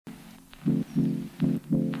Happy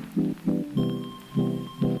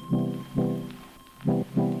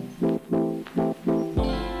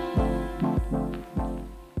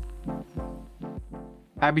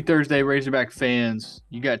Thursday, Razorback fans.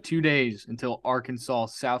 You got 2 days until Arkansas,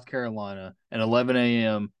 South Carolina at 11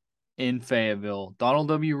 a.m. in Fayetteville. Donald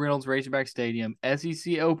W. Reynolds Razorback Stadium,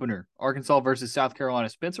 SEC opener, Arkansas versus South Carolina.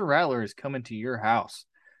 Spencer Rattler is coming to your house.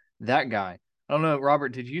 That guy. I don't know, Robert,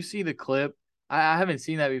 did you see the clip? I haven't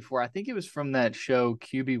seen that before. I think it was from that show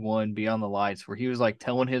QB1 Beyond the Lights, where he was like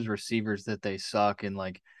telling his receivers that they suck and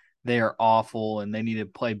like they are awful and they need to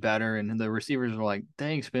play better. And the receivers were like,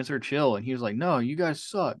 dang, Spencer, chill. And he was like, no, you guys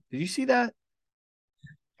suck. Did you see that?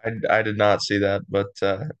 I did not see that, but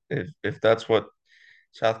if that's what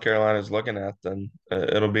South Carolina is looking at, then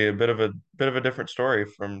it'll be a bit of a different story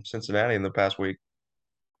from Cincinnati in the past week.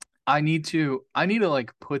 I need to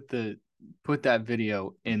like put that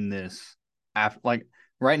video in this app. Like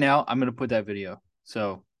right now, I'm gonna put that video.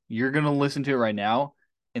 So you're gonna listen to it right now,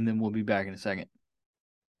 and then we'll be back in a second.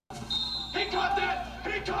 He caught that!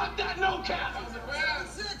 He caught that! No cap!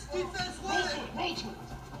 Six, defense Roll one. to it! Roll to it!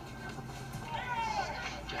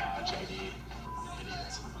 Yeah, JD.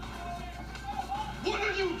 Idiots. What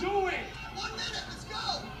are you doing? 1 minute, let's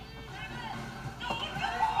go.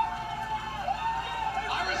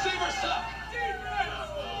 Our receivers suck!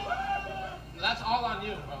 That's all on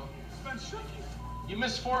you, bro. You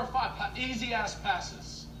missed 4 or 5 easy-ass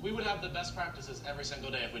passes. We would have the best practices every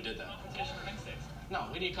single day if we did that. Competition for instincts. No,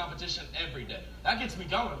 we need competition every day. That gets me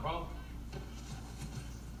going, bro.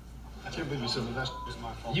 I can't believe you said that was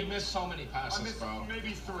my fault. You missed so many passes, I missed bro.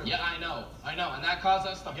 maybe 3. Yeah, I know, and that caused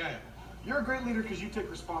us to game. You're a great leader because you take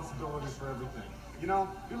responsibility for everything. You know?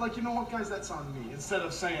 You're like, you know what, guys, that's on me. Instead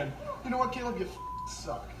of saying, you know what, Caleb, you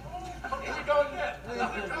suck. Here we go again.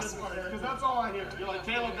 Because that's all I hear. You're like,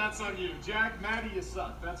 Caleb, that's on you. Jack, Maddie, you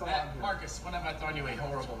suck. That's all I hear. Marcus, when have I thrown you a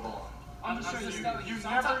horrible ball? I'm just saying, you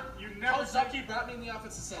Sometimes- never. Coach Zucky brought me in the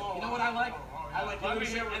office and said, you know what I like? I like Let me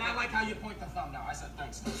leadership, hear it. and I like how you point the thumb now. I said,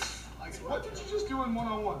 thanks. What did you just do in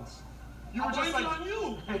one-on-ones? You were I'm just waiting like, on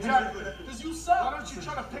you. Exactly. Because you Why suck. don't you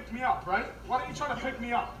try to pick me up, right? Why don't you try to pick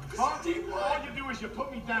me up? Huh? All you do is you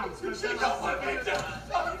put me down. Spence. You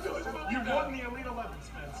won the Elite 11,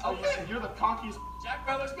 Spence. So Okay. you're the cockiest. Jack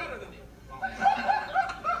Beller's better than you.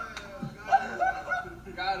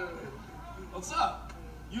 Got him. What's up?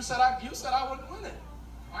 You said I wouldn't win it.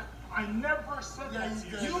 I never said that to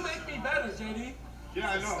you. You make me better, JD. Yeah,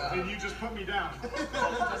 I know. And you just put me down.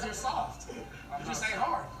 Because you're soft. You just ain't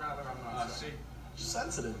hard. See, you're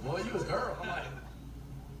sensitive, boy. You a girl. I'm like,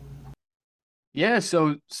 Yeah,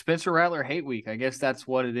 so Spencer Rattler hate week. I guess that's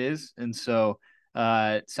what it is. And so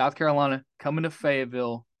South Carolina coming to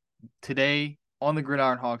Fayetteville today on the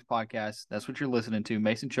Gridiron Hogs podcast. That's what you're listening to.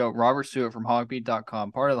 Mason Choate, Robert Stewart from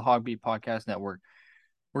hogbeat.com, part of the Hogbeat Podcast Network.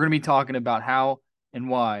 We're going to be talking about how and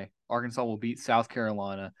why Arkansas will beat South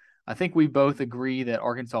Carolina. I think we both agree that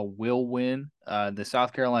Arkansas will win. The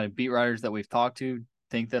South Carolina beat writers that we've talked to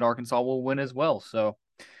think that Arkansas will win as well. So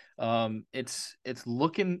it's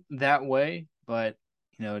looking that way, but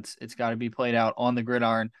you know it's got to be played out on the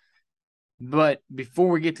gridiron. But before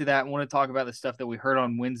we get to that, I want to talk about the stuff that we heard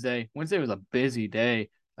on Wednesday. Wednesday was a busy day.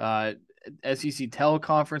 SEC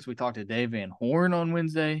teleconference. We talked to Dave Van Horn on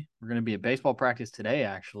Wednesday. We're going to be at baseball practice today,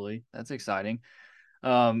 actually. That's exciting.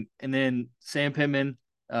 And then Sam Pittman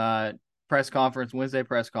press conference, Wednesday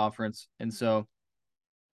press conference. And so,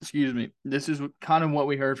 excuse me, this is kind of what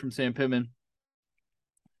we heard from Sam Pittman.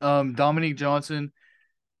 Dominique Johnson,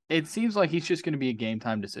 it seems like he's just going to be a game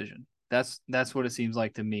time decision. That's what it seems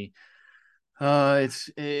like to me.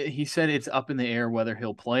 He said it's up in the air whether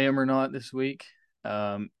he'll play him or not this week.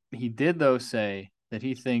 He did though say that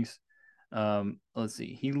he thinks. Let's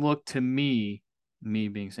see. He looked to me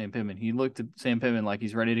being Sam Pittman. He looked to Sam Pittman like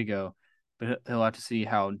he's ready to go, but he'll have to see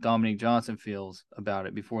how Dominique Johnson feels about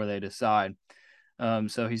it before they decide.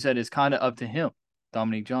 So he said it's kind of up to him,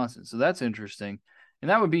 Dominique Johnson. So that's interesting,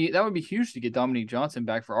 and that would be huge to get Dominique Johnson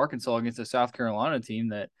back for Arkansas against a South Carolina team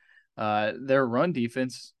that their run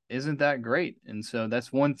defense isn't that great. And so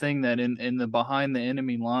that's one thing that in the behind the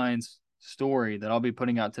enemy lines story that I'll be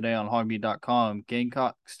putting out today on hogbeat.com,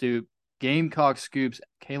 Gamecock Scoops,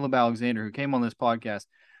 Caleb Alexander, who came on this podcast,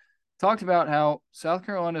 talked about how South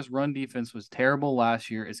Carolina's run defense was terrible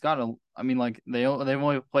last year. It's got a, I mean, like they've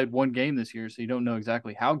only played one game this year, so you don't know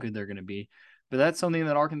exactly how good they're going to be. But that's something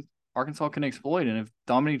that Arkansas can exploit. And if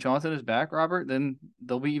Dominique Johnson is back, Robert, then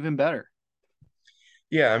they'll be even better.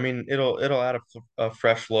 Yeah, I mean it'll add a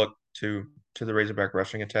fresh look to the Razorback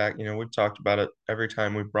rushing attack. You know, we've talked about it every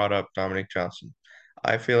time we've brought up Dominic Johnson.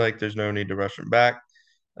 I feel like there's no need to rush him back.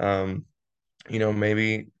 Um, you know,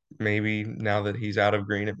 maybe maybe now that he's out of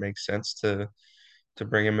Green, it makes sense to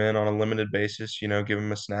bring him in on a limited basis, give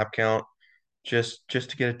him a snap count just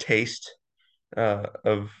to get a taste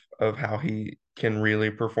of how he can really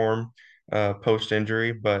perform post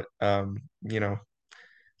injury. But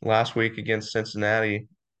last week against Cincinnati,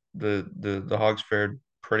 the Hogs fared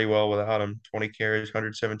pretty well without him. 20 carries,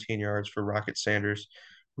 117 yards for Rocket Sanders.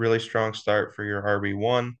 Really strong start for your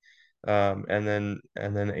RB1. And then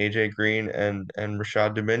AJ Green and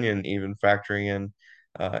Rashad Dominion even factoring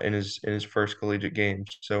in his first collegiate game.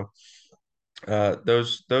 So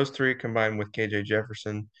those three combined with KJ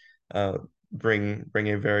Jefferson uh, bring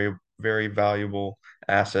a very very valuable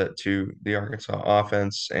asset to the Arkansas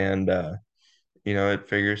offense, and it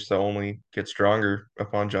figures to only get stronger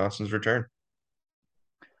upon Johnson's return.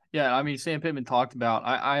 Yeah, I mean, Sam Pittman talked about.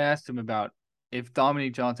 I asked him about if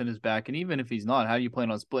Dominique Johnson is back, and even if he's not, how do you plan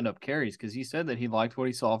on splitting up carries? Because he said that he liked what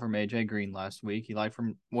he saw from AJ Green last week. He liked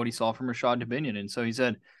from what he saw from Rashad Dominion, and so he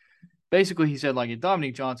said like if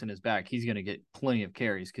Dominique Johnson is back, he's going to get plenty of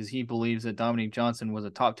carries because he believes that Dominique Johnson was a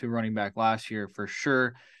top 2 running back last year for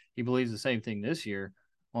sure. He believes the same thing this year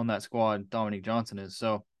on that squad. Dominique Johnson is.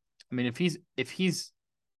 So, I mean, if he's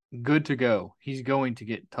good to go, he's going to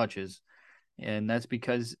get touches, and that's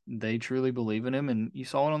because they truly believe in him. And you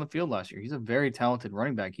saw it on the field last year. He's a very talented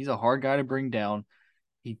running back. He's a hard guy to bring down.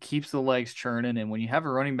 He keeps the legs churning, and when you have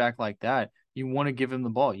a running back like that, you want to give him the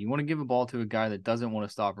ball. You want to give a ball to a guy that doesn't want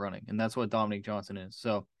to stop running, and that's what Dominique Johnson is.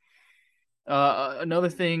 So another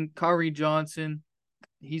thing, Kyrie Johnson,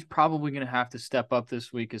 he's probably going to have to step up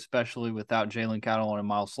this week, especially without Jalen Catalon and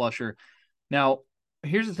Miles Slusher. Now,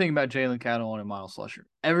 here's the thing about Jalen Catalon and Miles Slusher.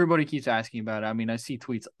 Everybody keeps asking about it. I mean, I see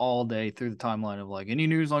tweets all day through the timeline of like, any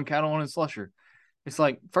news on Catalon and Slusher? It's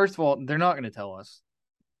like, first of all, they're not going to tell us.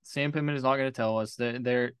 Sam Pittman is not going to tell us that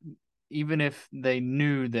they're even if they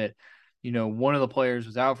knew that, one of the players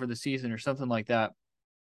was out for the season or something like that,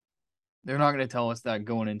 they're not going to tell us that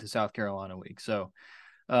going into South Carolina week. So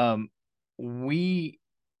we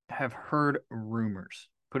have heard rumors,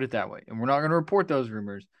 put it that way, and we're not going to report those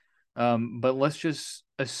rumors. But let's just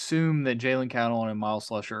assume that Jalen Catalon and Miles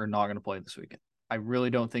Slusher are not going to play this weekend. I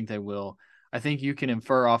really don't think they will. I think you can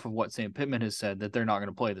infer off of what Sam Pittman has said that they're not going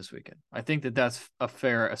to play this weekend. I think that that's a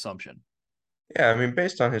fair assumption. Yeah, I mean,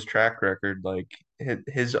 based on his track record, like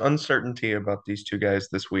his uncertainty about these two guys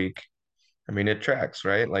this week, I mean, it tracks,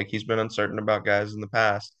 right? Like he's been uncertain about guys in the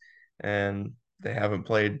past, and they haven't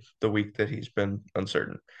played the week that he's been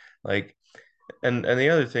uncertain. Like, and the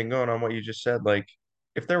other thing going on what you just said, like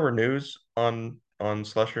if there were news on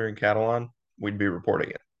Slusher and Catalan, we'd be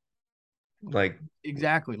reporting it. Like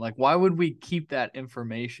Exactly. Like, why would we keep that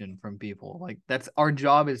information from people? Like, that's our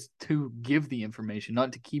job is to give the information,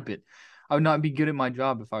 not to keep it. I would not be good at my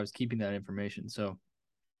job if I was keeping that information. So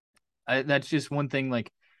that's just one thing.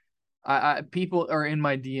 Like, people are in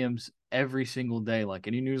my DMs every single day, like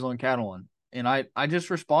any news on Catalan, and I just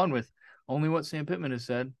respond with only what Sam Pittman has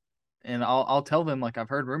said, and I'll tell them like I've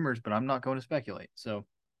heard rumors, but I'm not going to speculate. So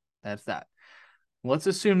that's that. Let's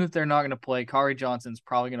assume that they're not going to play. Kari Johnson's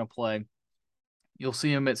probably going to play. You'll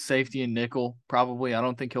see him at safety and nickel, probably. I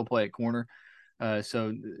don't think he'll play at corner.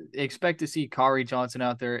 So expect to see Kari Johnson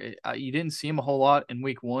out there. You didn't see him a whole lot in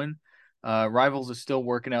week 1. Rivals is still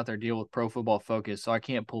working out their deal with Pro Football Focus, so I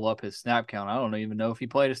can't pull up his snap count. I don't even know if he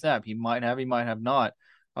played a snap. He might have not.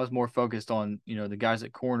 I was more focused on, the guys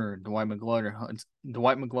at corner, Dwight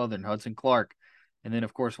McGlothern, Hudson Clark. And then,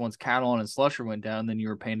 of course, once Catalon and Slusher went down, then you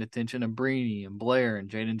were paying attention to Breeny and Blair and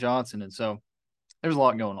Jaden Johnson. And so there's a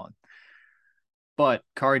lot going on. But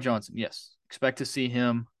Kari Johnson, yes, expect to see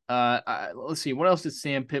him. Let's see, what else did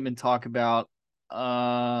Sam Pittman talk about? There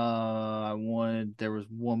was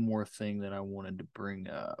one more thing that I wanted to bring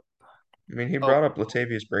up. I mean, he brought up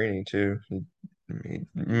Latavius Breeny too. He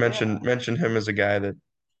mentioned him as a guy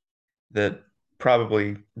that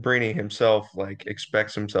probably Breeny himself like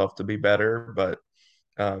expects himself to be better, but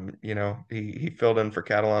he filled in for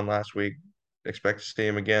Catalan last week. Expect to see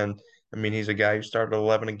him again. I mean, he's a guy who started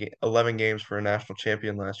 11 games for a national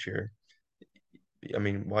champion last year. I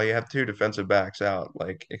mean, while you have 2 defensive backs out,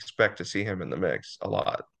 like expect to see him in the mix a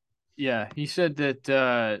lot. Yeah, he said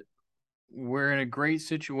that we're in a great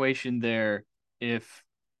situation there if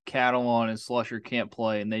Catalan and Slusher can't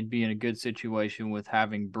play, and they'd be in a good situation with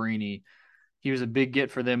having Breeny. He was a big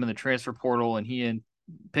get for them in the transfer portal, and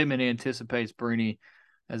Pittman anticipates Breeny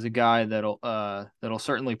as a guy that'll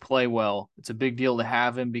certainly play well. It's a big deal to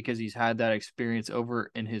have him because he's had that experience over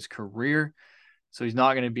in his career, so he's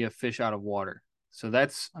not going to be a fish out of water. So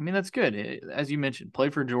that's good. As you mentioned,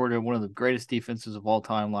 played for Georgia, one of the greatest defenses of all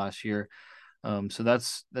time last year. So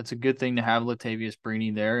that's a good thing to have Latavius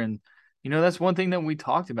Breeny there. And That's one thing that we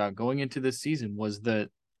talked about going into this season was the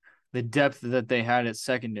depth that they had at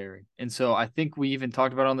secondary. And so I think we even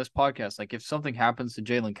talked about on this podcast, like if something happens to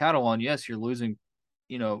Jalen Catalon, yes, you're losing,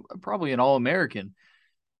 probably an All-American,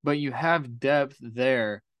 but you have depth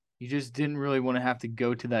there. You just didn't really want to have to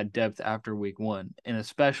go to that depth after week one, and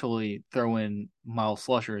especially throw in Miles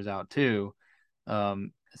Slusher is out too.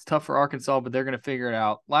 It's tough for Arkansas, but they're going to figure it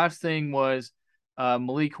out. Last thing was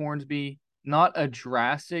Malik Hornsby, not a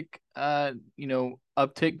drastic,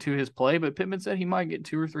 uptick to his play, but Pittman said he might get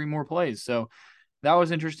 2 or 3 more plays. So that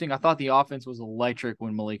was interesting. I thought the offense was electric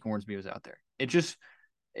when Malik Hornsby was out there.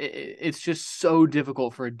 It's just so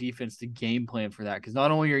difficult for a defense to game plan for that, because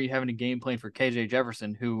not only are you having a game plan for KJ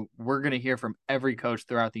Jefferson, who we're going to hear from every coach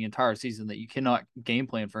throughout the entire season that you cannot game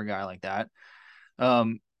plan for a guy like that.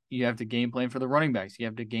 You have to game plan for the running backs. You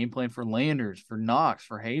have to game plan for Landers, for Knox,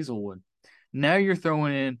 for Hazelwood. Now you're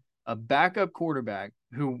throwing in a backup quarterback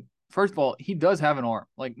who, first of all, he does have an arm.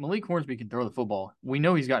 Like Malik Hornsby can throw the football. We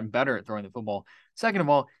know he's gotten better at throwing the football. Second of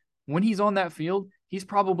all, when he's on that field, he's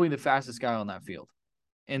probably the fastest guy on that field.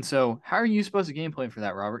 And so how are you supposed to game plan for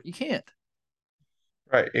that, Robert? You can't.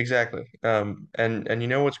 Right, exactly. And you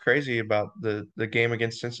know what's crazy about the game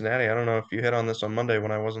against Cincinnati? I don't know if you hit on this on Monday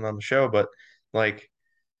when I wasn't on the show, but like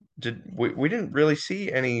we didn't really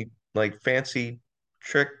see any like fancy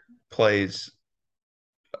trick plays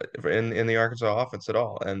in the Arkansas offense at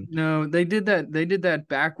all. And No, they did that. They did that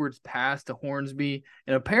backwards pass to Hornsby,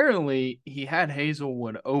 and apparently he had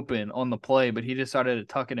Hazelwood open on the play, but he decided to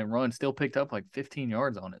tuck it and run. Still picked up like 15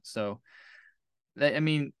 yards on it. So, I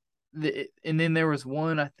mean, and then there was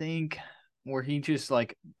one I think where he just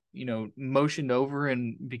like motioned over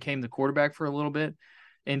and became the quarterback for a little bit.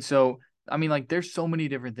 And so, I mean, like there's so many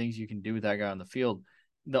different things you can do with that guy on the field.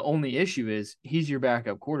 The only issue is he's your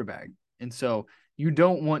backup quarterback, and so you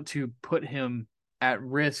don't want to put him at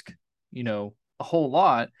risk, a whole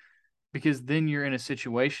lot, because then you're in a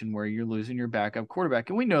situation where you're losing your backup quarterback.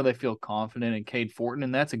 And we know they feel confident in Cade Fortin,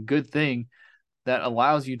 and that's a good thing that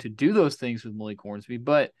allows you to do those things with Malik Hornsby,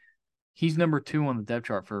 but he's number 2 on the depth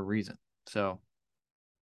chart for a reason. So,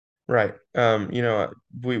 right,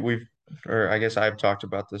 we've or I guess I've talked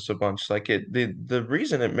about this a bunch. Like the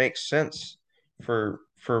reason it makes sense for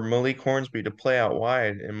Malik Hornsby to play out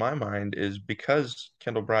wide in my mind is because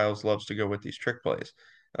Kendall Briles loves to go with these trick plays.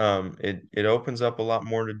 It opens up a lot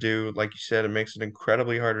more to do. Like you said, it makes it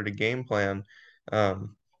incredibly harder to game plan. I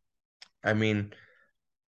mean,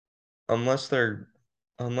 unless they're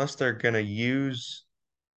gonna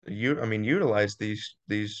utilize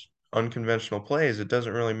these unconventional plays, it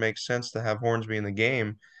doesn't really make sense to have Hornsby in the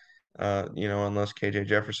game. Unless KJ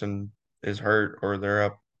Jefferson is hurt or they're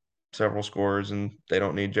up several scores and they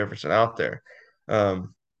don't need Jefferson out there.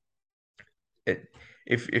 Um, it,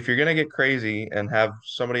 if you're gonna get crazy and have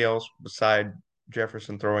somebody else beside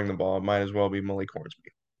Jefferson throwing the ball, it might as well be Malik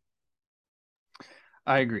Hornsby.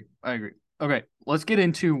 I agree. Okay, let's get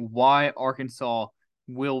into why Arkansas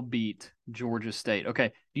will beat Georgia State.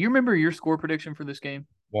 Okay, do you remember your score prediction for this game?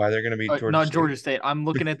 Why they're gonna beat Georgia Not State? Georgia State. I'm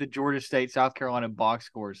looking at the Georgia State South Carolina box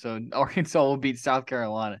score. So Arkansas will beat South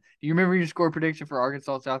Carolina. Do you remember your score prediction for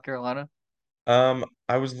Arkansas South Carolina?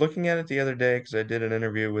 I was looking at it the other day because I did an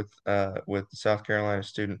interview with the South Carolina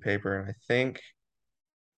student paper, and I think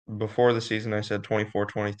before the season I said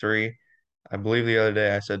 24-23. I believe the other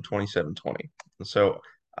day I said 27-20. So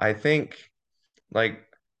I think, like,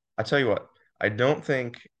 I tell you what, I don't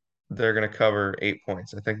think they're going to cover 8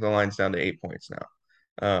 points. I think the line's down to 8 points now.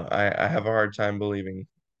 I have a hard time believing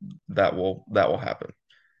that will happen.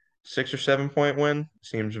 6 or 7 point win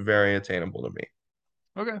seems very attainable to me.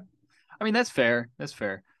 Okay. I mean, that's fair. That's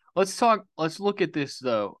fair. Let's look at this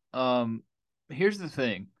though. Here's the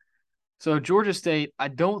thing. So Georgia State, I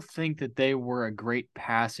don't think that they were a great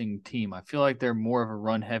passing team. I feel like they're more of a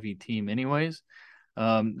run heavy team anyways.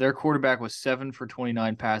 Their quarterback was 7 for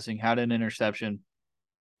 29 passing, had an interception.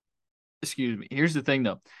 Excuse me. Here's the thing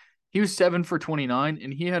though. He was 7 for 29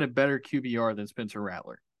 and he had a better QBR than Spencer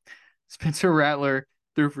Rattler. Spencer Rattler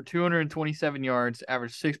threw for 227 yards,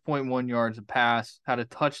 averaged 6.1 yards a pass, had a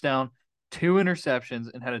touchdown, 2 interceptions,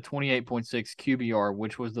 and had a 28.6 QBR,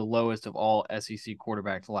 which was the lowest of all SEC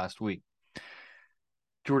quarterbacks last week.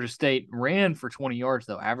 Georgia State ran for 20 yards,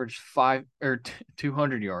 though, averaged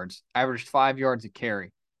 200 yards, averaged 5 yards a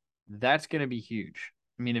carry. That's going to be huge.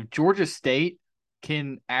 I mean, if Georgia State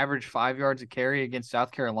can average 5 yards a carry against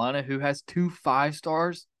South Carolina, who has 2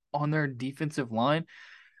 5-stars on their defensive line,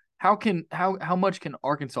 how much can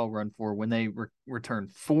Arkansas run for when they return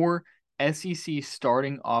 4 SEC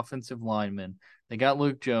starting offensive linemen? They got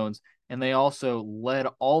Luke Jones, and they also led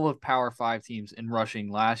all of Power 5 teams in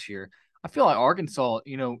rushing last year. I feel like Arkansas,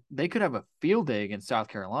 they could have a field day against South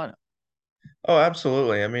Carolina. Oh,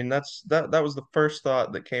 absolutely. I mean, that was the first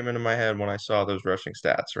thought that came into my head when I saw those rushing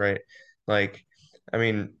stats, right? Like, I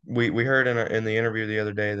mean, we heard in the interview the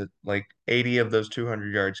other day that like 80 of those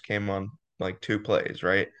 200 yards came on like two plays,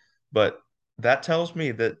 right? But that tells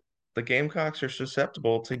me that the Gamecocks are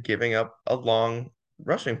susceptible to giving up a long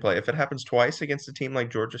rushing play. If it happens twice against a team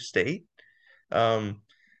like Georgia State, um,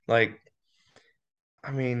 like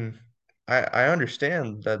I mean, I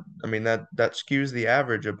understand that. I mean that skews the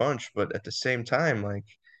average a bunch, but at the same time, like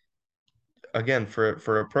again,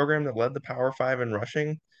 for a program that led the Power Five in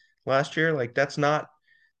rushing last year, like that's not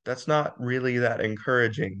really that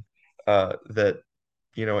encouraging. That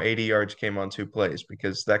 80 yards came on two plays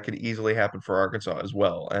because that could easily happen for Arkansas as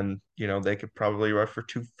well, and they could probably rush for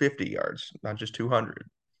 250 yards, not just 200.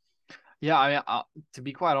 Yeah, I mean, to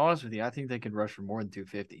be quite honest with you, I think they could rush for more than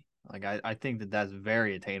 250. Like, I think that that's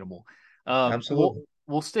very attainable. We'll Absolutely.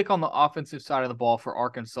 we'll stick on the offensive side of the ball for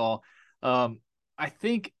Arkansas. I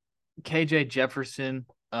think KJ Jefferson.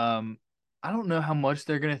 I don't know how much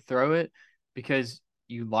they're going to throw it because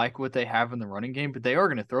you like what they have in the running game, but they are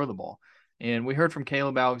going to throw the ball. And we heard from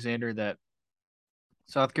Caleb Alexander that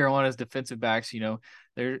South Carolina's defensive backs,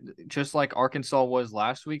 they're just like Arkansas was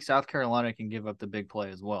last week. South Carolina can give up the big play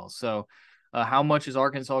as well. So, how much is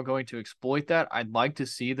Arkansas going to exploit that? I'd like to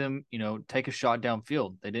see them, take a shot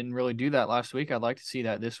downfield. They didn't really do that last week. I'd like to see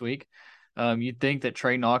that this week. You'd think that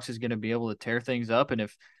Trey Knox is going to be able to tear things up, and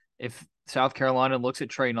if South Carolina looks at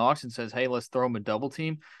Trey Knox and says, "Hey, let's throw him a double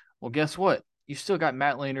team," well, guess what? You still got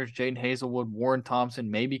Matt Landers, Jaden Hazelwood, Warren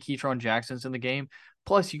Thompson, maybe Keytron Jackson's in the game.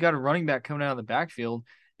 Plus, you got a running back coming out of the backfield,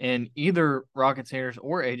 and either Rocket Sanders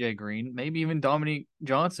or AJ Green, maybe even Dominique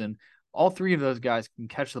Johnson, all three of those guys can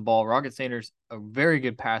catch the ball. Rocket Sanders, a very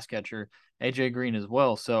good pass catcher, AJ Green as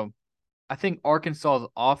well. So I think Arkansas's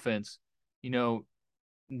offense, you know,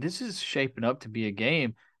 this is shaping up to be a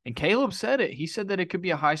game. And Caleb said it. He said that it could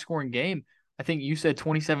be a high scoring game. I think you said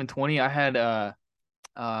 27-20. I had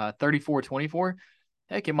 34-24.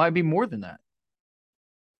 Heck, it might be more than that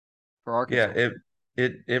for Yeah, Arkansas.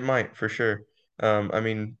 it might for sure. I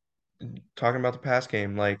mean, talking about the pass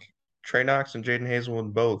game, like Trey Knox and Jaden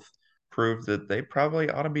Hazelwood both proved that they probably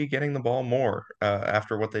ought to be getting the ball more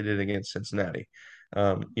after what they did against Cincinnati.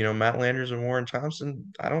 Matt Landers and Warren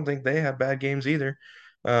Thompson, I don't think they have bad games either.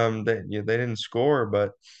 They didn't score,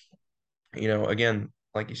 but again,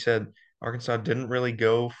 like you said, Arkansas didn't really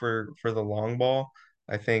go for the long ball.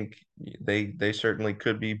 I think they certainly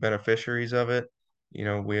could be beneficiaries of it.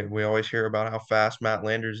 We always hear about how fast Matt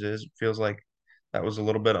Landers is. It feels like that was a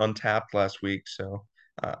little bit untapped last week. So,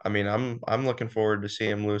 I mean, I'm looking forward to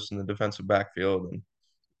seeing him loose in the defensive backfield and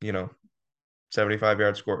you know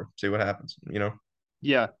 75-yard score. See what happens.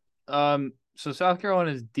 Yeah. So South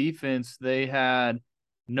Carolina's defense, they had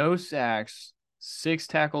no sacks, 6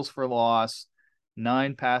 tackles for loss,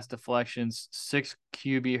 9 pass deflections, 6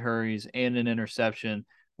 QB hurries, and an interception.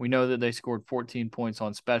 We know that they scored 14 points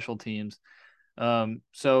on special teams.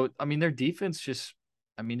 So I mean their defense just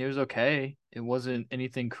I mean it was okay. It wasn't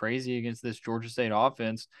anything crazy against this Georgia State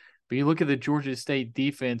offense. But you look at the Georgia State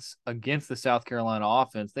defense against the South Carolina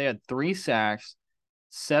offense, they had 3 sacks,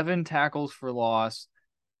 7 tackles for loss,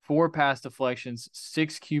 4 pass deflections,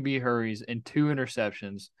 6 QB hurries, and 2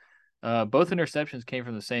 interceptions. Both interceptions came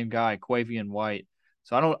from the same guy, Quavian White.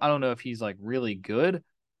 So I don't know if he's like really good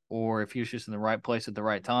or if he was just in the right place at the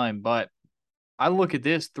right time. But I look at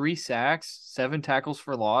this: 3 sacks, 7 tackles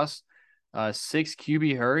for loss, 6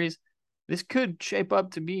 QB hurries. This could shape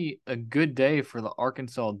up to be a good day for the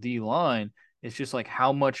Arkansas D line. It's just like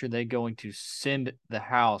how much are they going to send the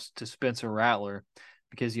house to Spencer Rattler?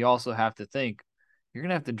 Because you also have to think you're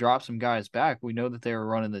gonna have to drop some guys back. We know that they were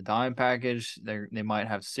running the dime package. They might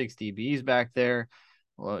have 6 DBs back there.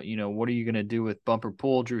 Well, what are you gonna do with bumper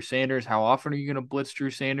pull Drew Sanders? How often are you gonna blitz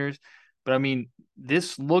Drew Sanders? But I mean,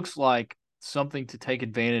 this looks like something to take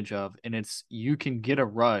advantage of, and it's you can get a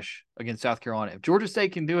rush against South Carolina. If Georgia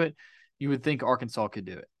State can do it, you would think Arkansas could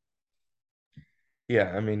do it.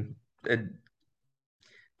 Yeah, I mean,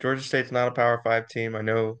 Georgia State's not a Power Five team. I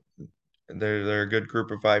know they're a good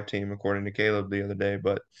Group of Five team according to Caleb the other day,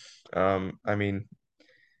 but I mean,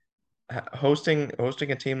 hosting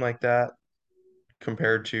a team like that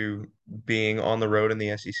compared to being on the road in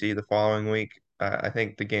the SEC the following week, I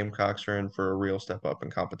think the Gamecocks are in for a real step up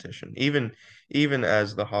in competition. Even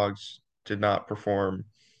as the Hogs did not perform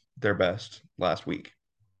their best last week.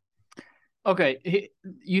 Okay,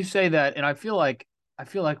 you say that, and I feel like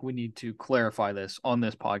we need to clarify this on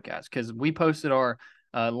this podcast because we posted our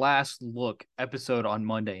last look episode on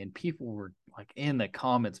Monday, and people like in the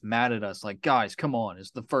comments mad at us, like, guys, come on,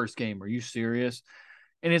 it's the first game. Are you serious?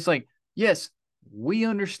 And it's like, yes, we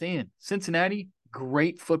understand Cincinnati,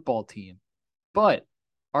 great football team, but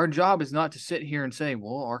our job is not to sit here and say,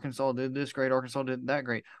 well, Arkansas did this great, Arkansas did that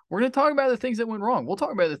great. We're going to talk about the things that went wrong. We'll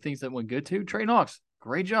talk about the things that went good too. Trey Knox,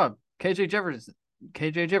 great job. KJ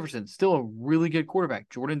Jefferson, still a really good quarterback.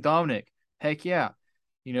 Jordan Dominic, heck yeah.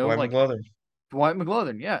 Dwight Like McGlothern. Dwight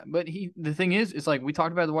McGlothern, yeah. But the thing is, it's like we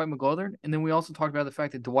talked about Dwight McGlothern, and then we also talked about the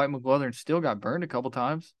fact that Dwight McGlothern still got burned a couple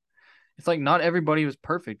times. It's like not everybody was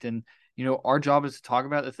perfect, and our job is to talk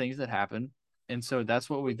about the things that happened, and so that's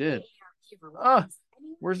what we did.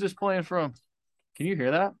 Where's this playing from? Can you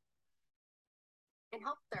hear that? And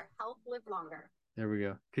help their health live longer. There we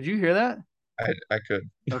go. Could you hear that? I could.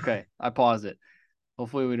 Okay, I paused it.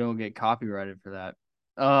 Hopefully we don't get copyrighted for that.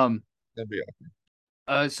 That'd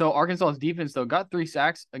be So Arkansas's defense though got 3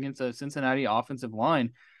 sacks against a Cincinnati offensive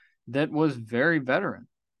line that was very veteran.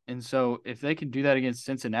 And so if they can do that against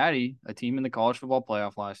Cincinnati, a team in the college football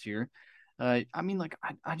playoff last year, I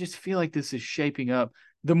just feel like this is shaping up.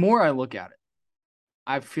 The more I look at it,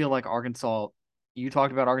 I feel like Arkansas, you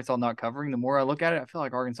talked about Arkansas not covering. The more I look at it, I feel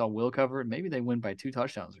like Arkansas will cover. Maybe they win by 2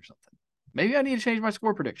 touchdowns or something. Maybe I need to change my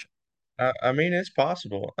score prediction. I mean, it's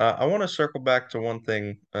possible. I want to circle back to one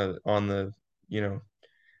thing on the, you know,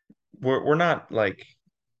 we're not like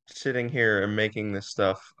sitting here and making this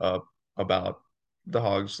stuff up about the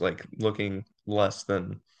Hogs like looking less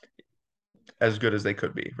than as good as they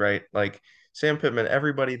could be, right? Like Sam Pittman,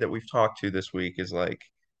 everybody that we've talked to this week is like,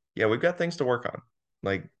 yeah, we've got things to work on.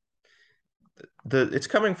 Like it's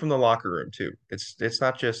coming from the locker room too. It's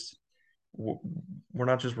not just we're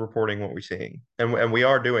not just reporting what we're seeing, and we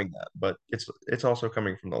are doing that, but it's also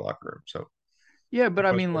coming from the locker room. So yeah, but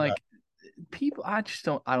I mean, we're not. like people, I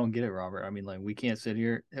don't get it, Robert. I mean, like we can't sit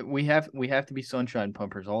here. We have to be sunshine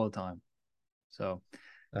pumpers all the time. So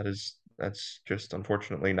That's just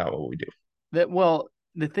unfortunately not what we do.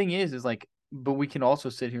 the thing is like, but we can also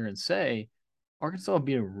sit here and say Arkansas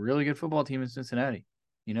beat a really good football team in Cincinnati.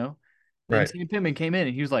 Then Right. Sam Pittman came in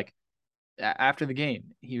and he was like, after the game,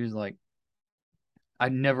 he was like, I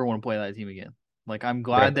never want to play that team again. Like, I'm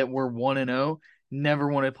glad Right. that we're 1-0. Never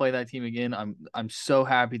want to play that team again. I'm so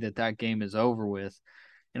happy that game is over with,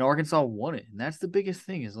 and Arkansas won it. And that's the biggest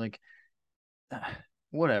thing is like,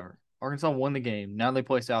 whatever. Arkansas won the game. Now they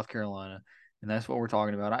play South Carolina, and that's what we're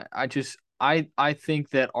talking about. I think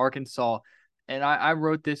that Arkansas, and I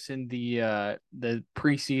wrote this in the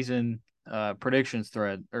preseason predictions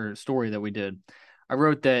thread or story that we did. I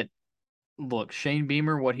wrote that, look, Shane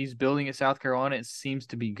Beamer, what he's building at South Carolina, it seems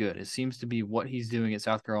to be good. It seems to be what he's doing at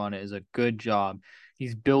South Carolina is a good job.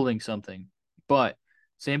 He's building something. But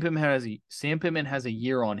Sam Pittman has a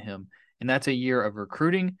year on him, and that's a year of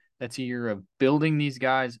recruiting. That's a year of building these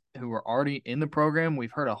guys who are already in the program.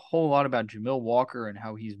 We've heard a whole lot about Jamil Walker and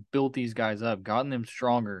how he's built these guys up, gotten them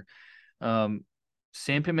stronger. Sam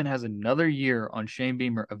Pittman has another year on Shane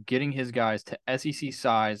Beamer of getting his guys to SEC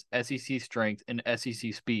size, SEC strength, and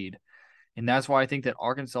SEC speed. And that's why I think that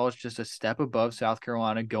Arkansas is just a step above South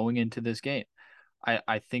Carolina going into this game.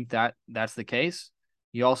 I think that's the case.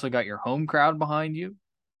 You also got your home crowd behind you.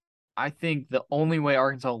 I think the only way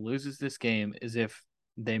Arkansas loses this game is if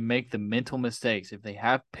they make the mental mistakes, if they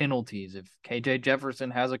have penalties, if KJ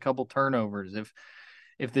Jefferson has a couple turnovers,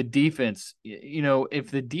 if the defense, if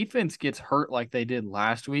the defense gets hurt like they did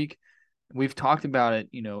last week, we've talked about it,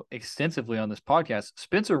 extensively on this podcast.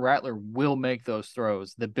 Spencer Rattler will make those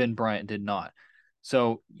throws that Ben Bryant did not.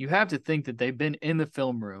 So you have to think that they've been in the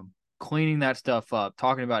film room cleaning that stuff up,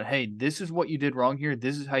 talking about, hey, this is what you did wrong here.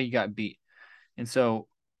 This is how you got beat. And so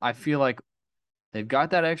I feel like they've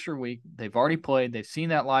got that extra week. They've already played. They've seen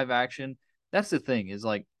that live action. That's the thing is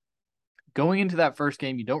like going into that first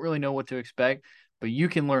game, you don't really know what to expect, but you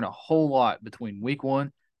can learn a whole lot between week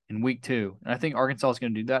 1 and week 2. And I think Arkansas is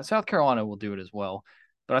going to do that. South Carolina will do it as well.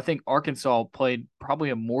 But I think Arkansas played probably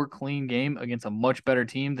a more clean game against a much better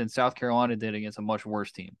team than South Carolina did against a much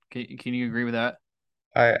worse team. Can you agree with that?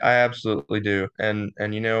 I absolutely do. And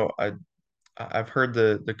I've heard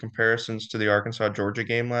the comparisons to the Arkansas Georgia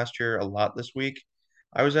game last year a lot this week.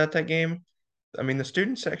 I was at that game. I mean, the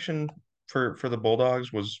student section for the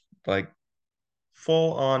Bulldogs was like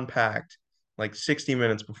full on packed like 60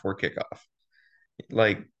 minutes before kickoff.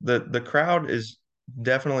 Like the crowd is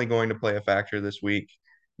definitely going to play a factor this week.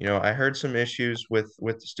 I heard some issues with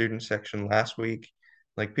the student section last week.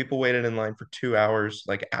 Like people waited in line for 2 hours,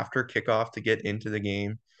 like after kickoff to get into the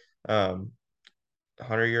game. Um,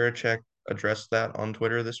 Hunter Yurachek addressed that on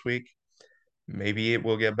Twitter this week. Maybe it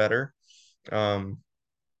will get better. Um,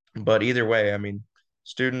 but either way, I mean,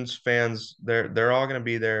 students, fans, they're all going to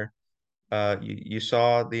be there. You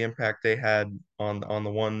saw the impact they had on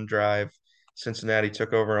the one drive Cincinnati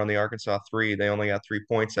took over on the Arkansas 3. They only got 3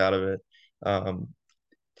 points out of it. Um,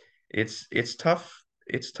 it's tough.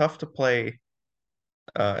 It's tough to play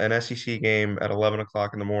an SEC game at 11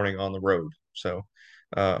 o'clock in the morning on the road. So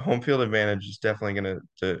home field advantage is definitely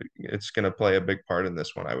it's gonna play a big part in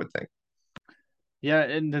this one, I would think. Yeah,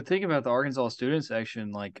 and the thing about the Arkansas student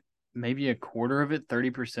section, like maybe a quarter of it,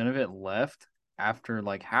 30% of it left after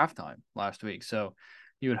like halftime last week. So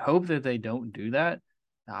you would hope that they don't do that.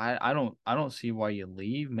 I don't see why you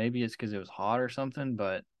leave. Maybe it's because it was hot or something,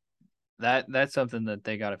 but that's something that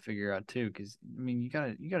they got to figure out too. Because I mean, you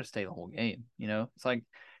gotta stay the whole game. It's like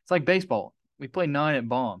baseball. We play 9 at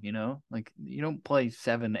Baum. Like you don't play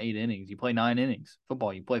 7, 8 innings. You play 9 innings.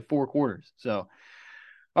 Football, you play 4 quarters. So,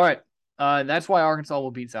 all right, that's why Arkansas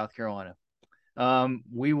will beat South Carolina.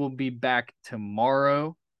 We will be back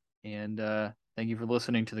tomorrow, and thank you for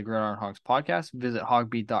listening to the Gridiron Hogs podcast. Visit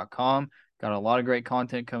hogbeat.com. Got a lot of great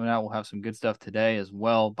content coming out. We'll have some good stuff today as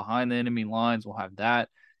well. Behind the enemy lines, we'll have that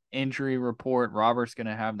injury report. Robert's going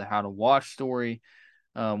to have the how to watch story.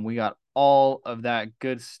 We got all of that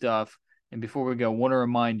good stuff. And before we go, I want to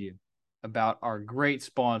remind you about our great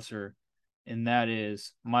sponsor, and that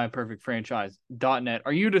is myperfectfranchise.net.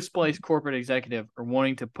 Are you a displaced corporate executive or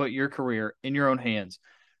wanting to put your career in your own hands?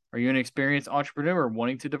 Are you an experienced entrepreneur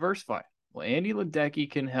wanting to diversify? Well, Andy Ledecky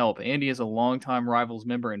can help. Andy is a longtime Rivals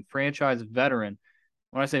member and franchise veteran.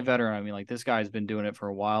 When I say veteran, I mean like this guy's been doing it for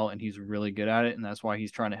a while and he's really good at it, and that's why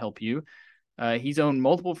he's trying to help you. He's owned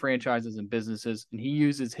multiple franchises and businesses, and he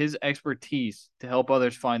uses his expertise to help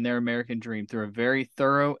others find their American dream through a very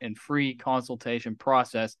thorough and free consultation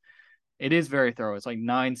process. It is very thorough. It's like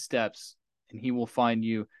 9 steps, and he will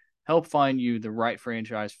help find you the right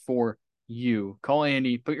franchise for you. Call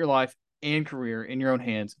Andy, put your life and career in your own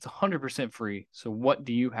hands. It's 100% free. So what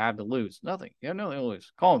do you have to lose? Nothing. You have nothing to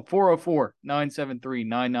lose. Call him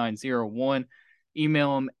 404-973-9901.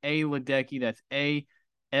 Email him Ledecky. That's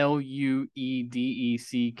ALUEDECKE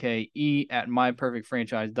at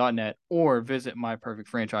myperfectfranchise.net, or visit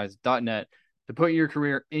myperfectfranchise.net to put your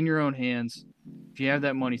career in your own hands. If you have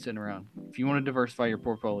that money sitting around, if you want to diversify your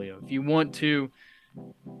portfolio, if you want to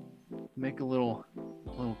make a little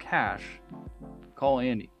cash, call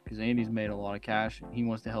Andy, because Andy's made a lot of cash. He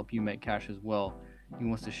wants to help you make cash as well. He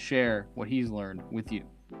wants to share what he's learned with you.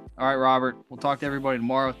 All right, Robert, we'll talk to everybody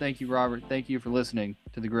tomorrow. Thank you, Robert. Thank you for listening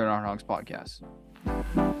to the Gridiron Hogs podcast.